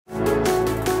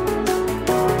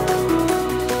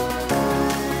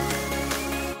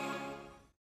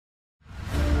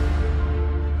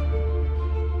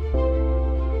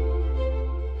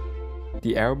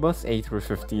the Airbus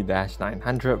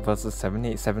A350-900 versus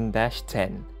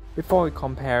 787-10. Before we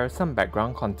compare, some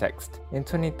background context. In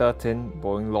 2013,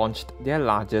 Boeing launched their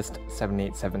largest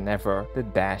 787 ever, the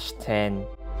Dash 10.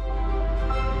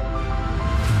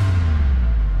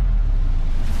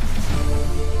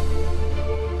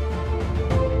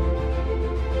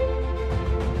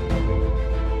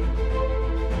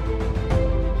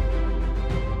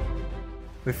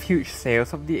 With huge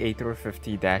sales of the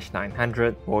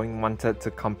A350-900, Boeing wanted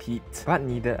to compete but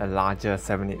needed a larger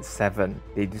 787.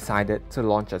 They decided to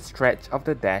launch a stretch of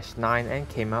the Dash 9 and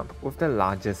came up with the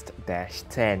largest Dash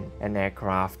 10, an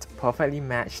aircraft perfectly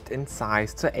matched in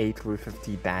size to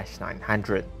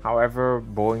A350-900. However,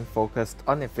 Boeing focused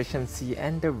on efficiency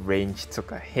and the range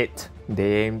took a hit.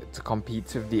 They aimed to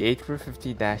compete with the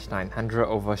A350-900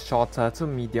 over shorter to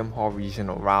medium-haul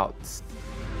regional routes.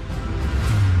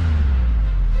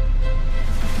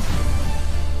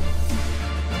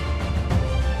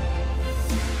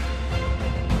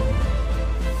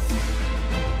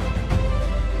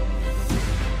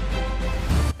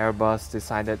 Airbus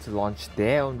decided to launch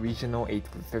their own regional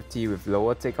A350 with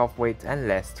lower takeoff weight and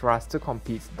less thrust to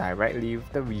compete directly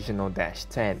with the regional Dash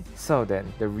 10. So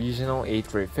then, the regional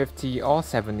A350 or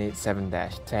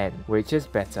 787-10, which is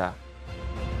better?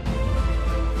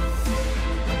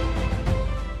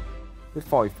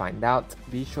 Before we find out,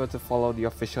 be sure to follow the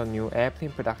official New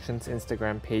Airplane Productions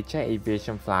Instagram page at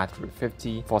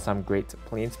AviationFly350 for some great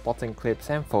plane spotting clips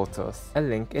and photos. A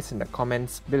link is in the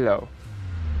comments below.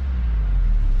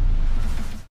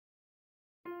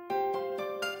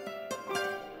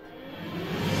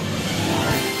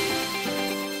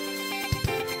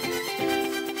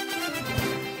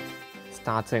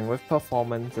 Starting with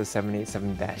performance, the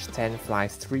 787-10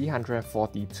 flies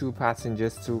 342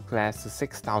 passengers to class to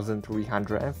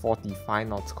 6,345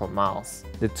 nautical miles.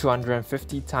 The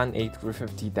 250-ton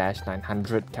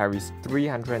A350-900 carries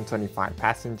 325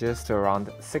 passengers to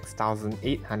around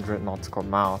 6,800 nautical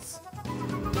miles.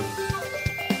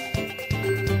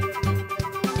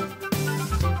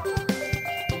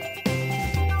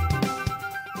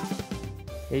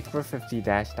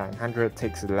 A350-900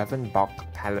 takes 11 bulk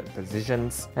pallet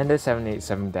positions and the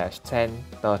 787-10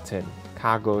 13.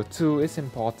 Cargo too is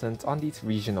important on these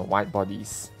regional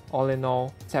widebodies. All in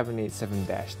all,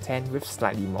 787-10 with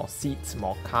slightly more seats,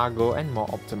 more cargo and more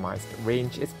optimized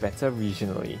range is better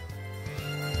regionally.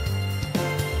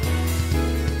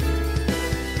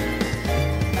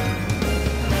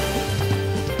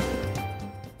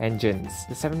 Engines.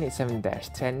 The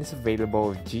 787-10 is available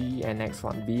with GE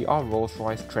NX-1B or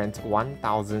Rolls-Royce Trent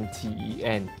 1000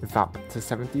 TEN with up to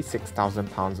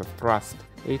 76,000 pounds of thrust.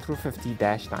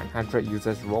 A350-900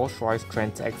 uses Rolls-Royce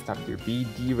Trent XWB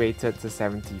D-rated to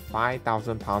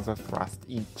 75,000 pounds of thrust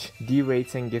each.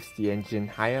 D-rating gives the engine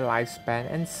higher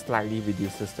lifespan and slightly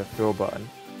reduces the fuel burn.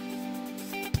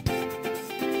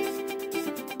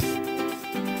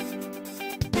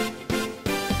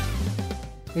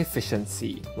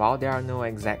 Efficiency. While there are no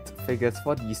exact figures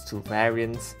for these two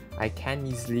variants, I can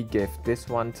easily give this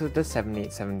one to the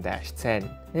 787-10.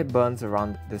 It burns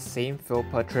around the same fuel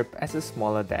per trip as the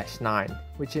smaller Dash 9,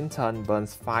 which in turn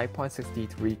burns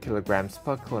 5.63 kilograms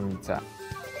per kilometer.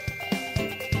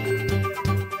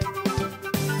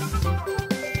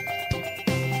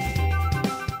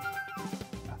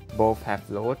 Both have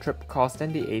lower trip cost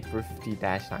than the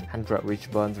A350-900,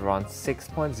 which burns around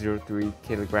 6.03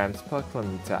 kilograms per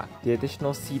kilometer. The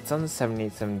additional seats on the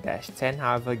 787-10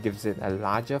 however gives it a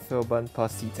larger fuel burn per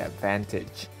seat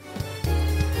advantage.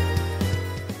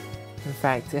 In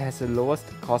fact, it has the lowest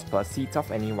cost per seat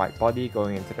of any widebody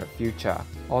going into the future.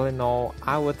 All in all,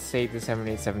 I would say the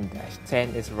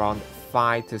 787-10 is around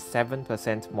 5 to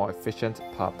 7% more efficient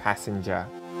per passenger.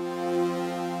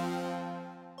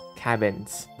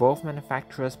 Cabins. Both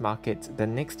manufacturers market the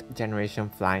next generation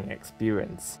flying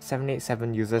experience.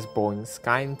 787 uses Boeing's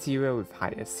Sky interior with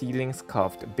higher ceilings,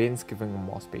 curved bins giving a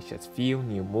more spacious feel,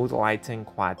 new mood lighting,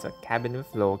 quieter cabin with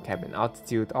low cabin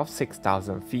altitude of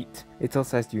 6,000 feet. It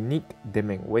also has unique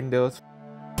dimming windows.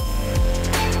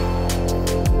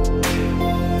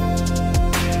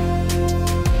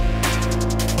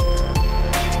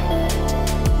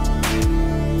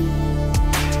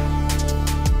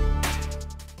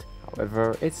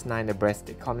 However, its 9 abreast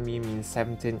economy means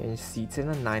 17-inch seats in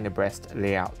a 9 abreast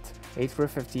layout.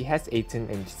 A350 has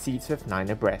 18-inch seats with 9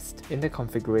 abreast in the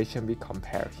configuration we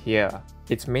compare here.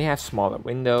 It may have smaller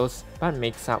windows, but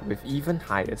makes up with even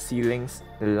higher ceilings,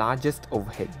 the largest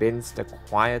overhead bins, the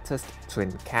quietest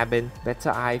twin cabin,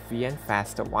 better IFE and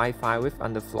faster Wi-Fi with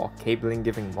underfloor cabling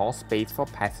giving more space for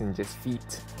passengers'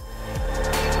 feet.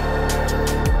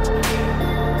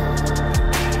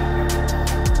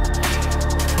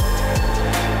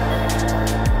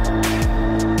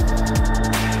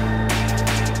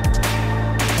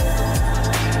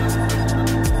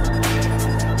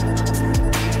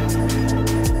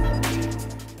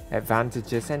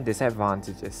 Advantages and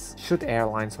disadvantages. Should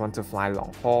airlines want to fly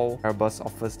long haul, Airbus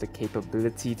offers the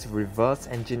capability to reverse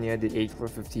engineer the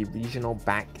A350 regional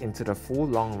back into the full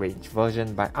long-range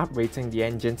version by uprating the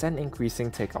engines and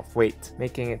increasing takeoff weight,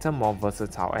 making it a more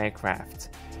versatile aircraft.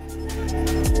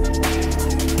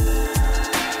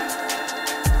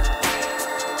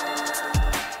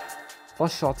 For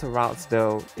shorter routes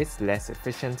though, it's less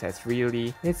efficient as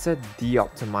really, it's a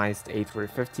de-optimized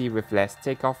A350 with less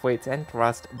takeoff weight and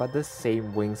thrust but the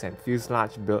same wings and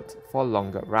fuselage built for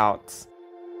longer routes.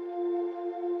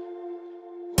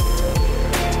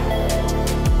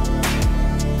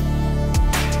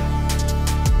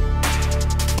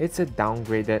 It's a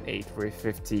downgraded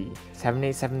A350.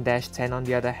 787-10 on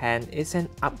the other hand is an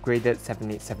upgraded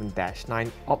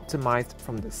 787-9 optimized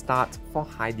from the start for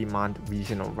high-demand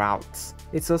regional routes.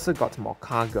 It's also got more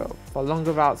cargo. For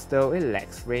longer routes though, it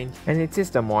lacks range, and it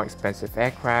is the more expensive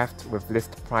aircraft with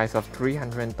list price of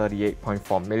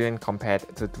 $338.4 million compared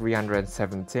to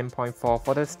 $317.4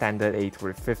 for the standard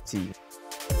A350.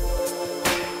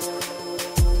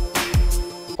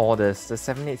 Orders. The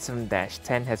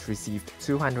 787-10 has received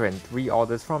 203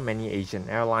 orders from many Asian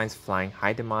airlines flying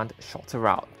high-demand, shorter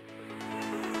routes.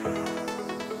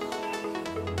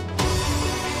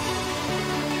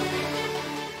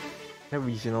 The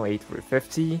regional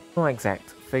A350, no exact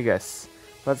figures,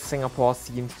 but Singapore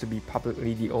seems to be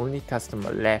publicly the only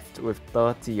customer left with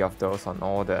 30 of those on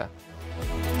order.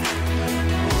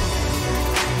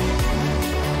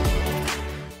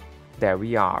 There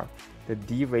we are. The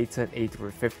D-rated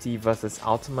A350 versus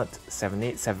Ultimate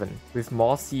 787. With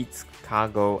more seats,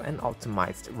 cargo, and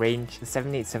optimized range, the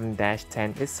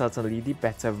 787-10 is certainly the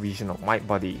better regional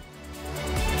widebody.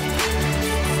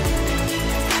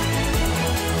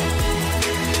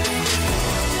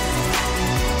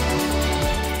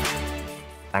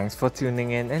 Thanks for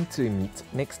tuning in, and to meet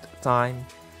next time.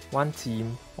 One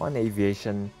team, one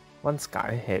aviation, one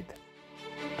sky ahead.